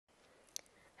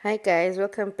Hi guys,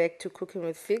 welcome back to Cooking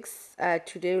with Fix.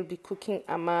 Today we'll be cooking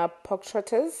pork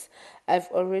trotters. I've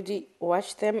already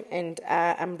washed them and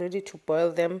I'm ready to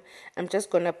boil them. I'm just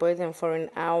gonna boil them for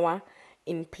an hour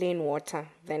in plain water.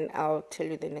 Then I'll tell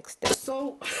you the next step.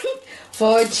 So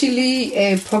for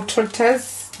chili pork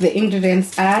trotters, the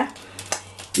ingredients are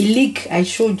leek. I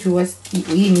showed you what's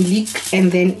in leek,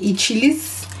 and then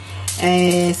chilies,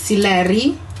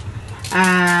 celery,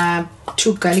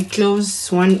 2 garlic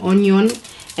cloves, 1 onion,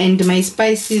 and my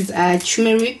spices are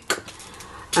turmeric,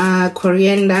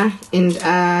 coriander, and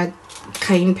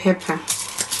cayenne pepper.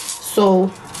 So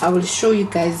I will show you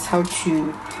guys how to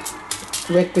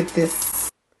work with this.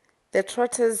 The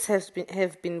trotters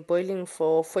have been boiling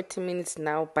for 40 minutes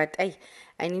now, but I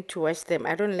need to wash them.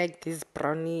 I don't like these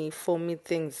browny foamy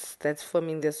things that's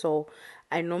forming there, so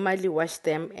I normally wash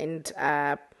them and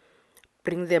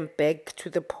bring them back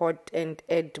to the pot and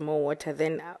add more water.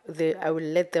 Then I will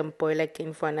let them boil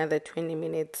again for another 20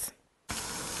 minutes.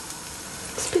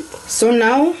 So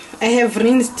now I have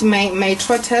rinsed my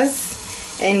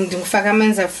trotters and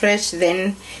fagamans are fresh.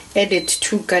 Then added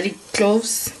 2 garlic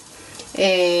cloves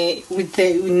with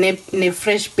a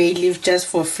fresh bay leaf just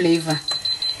for flavor.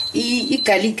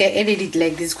 Garlic, I added it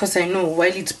like this because I know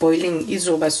while it's boiling it's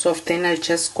over soft. Then I'll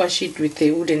just squash it with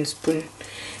a wooden spoon.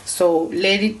 So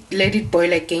let it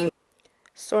boil again.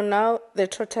 So now the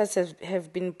trotters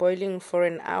have been boiling for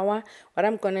an hour. What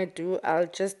I'm gonna do, I'll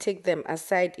just take them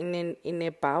aside in a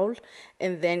bowl,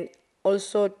 and then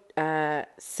also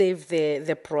save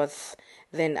the broth.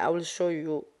 Then I will show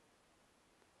you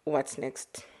what's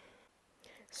next.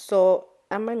 So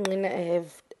amanqina,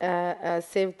 I have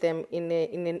saved them in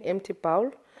an empty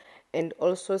bowl, and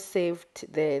also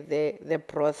saved the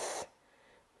broth.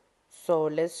 So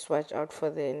let's watch out for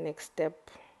the next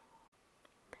step.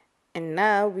 And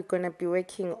now we're gonna be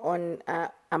working on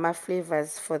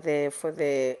flavors for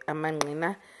the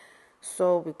amanqina.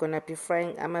 So we're gonna be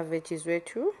frying veggies way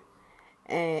too,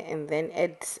 and then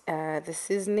add the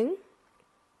seasoning,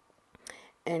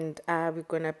 and we're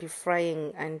gonna be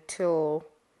frying until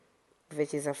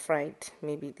veggies are fried.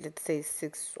 Maybe let's say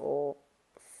 6 or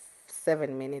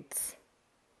 7 minutes.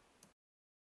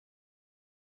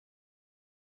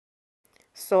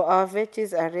 So our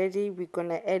veggies are ready. We're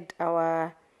gonna add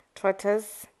our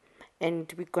trotters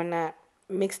and we're gonna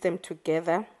mix them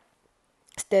together,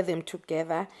 stir them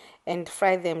together, and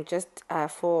fry them just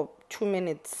for 2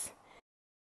 minutes.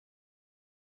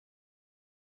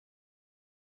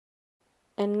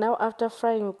 And now after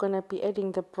frying, we're gonna be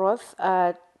adding the broth.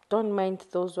 Don't mind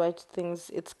those white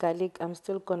things, it's garlic. I'm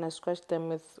still gonna squash them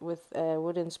with a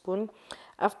wooden spoon.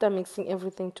 After mixing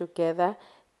everything together,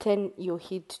 turn your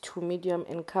heat to medium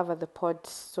and cover the pot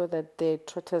so that the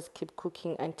trotters keep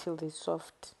cooking until they're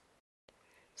soft.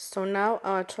 So now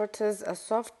our trotters are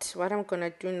soft. What I'm gonna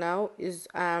do now is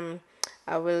I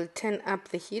will turn up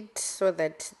the heat so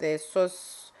that the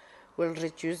sauce will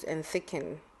reduce and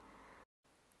thicken.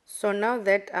 So now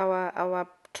that our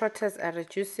trotters are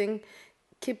reducing,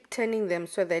 keep turning them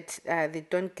so that they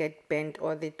don't get bent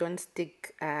or they don't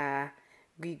stick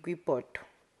pot.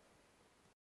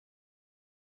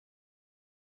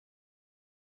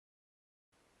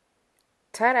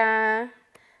 Ta-da!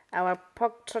 Our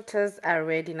pork trotters are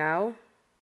ready now.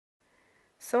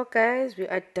 So guys, we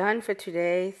are done for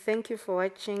today. Thank you for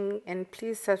watching and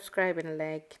please subscribe and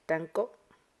like. Danko.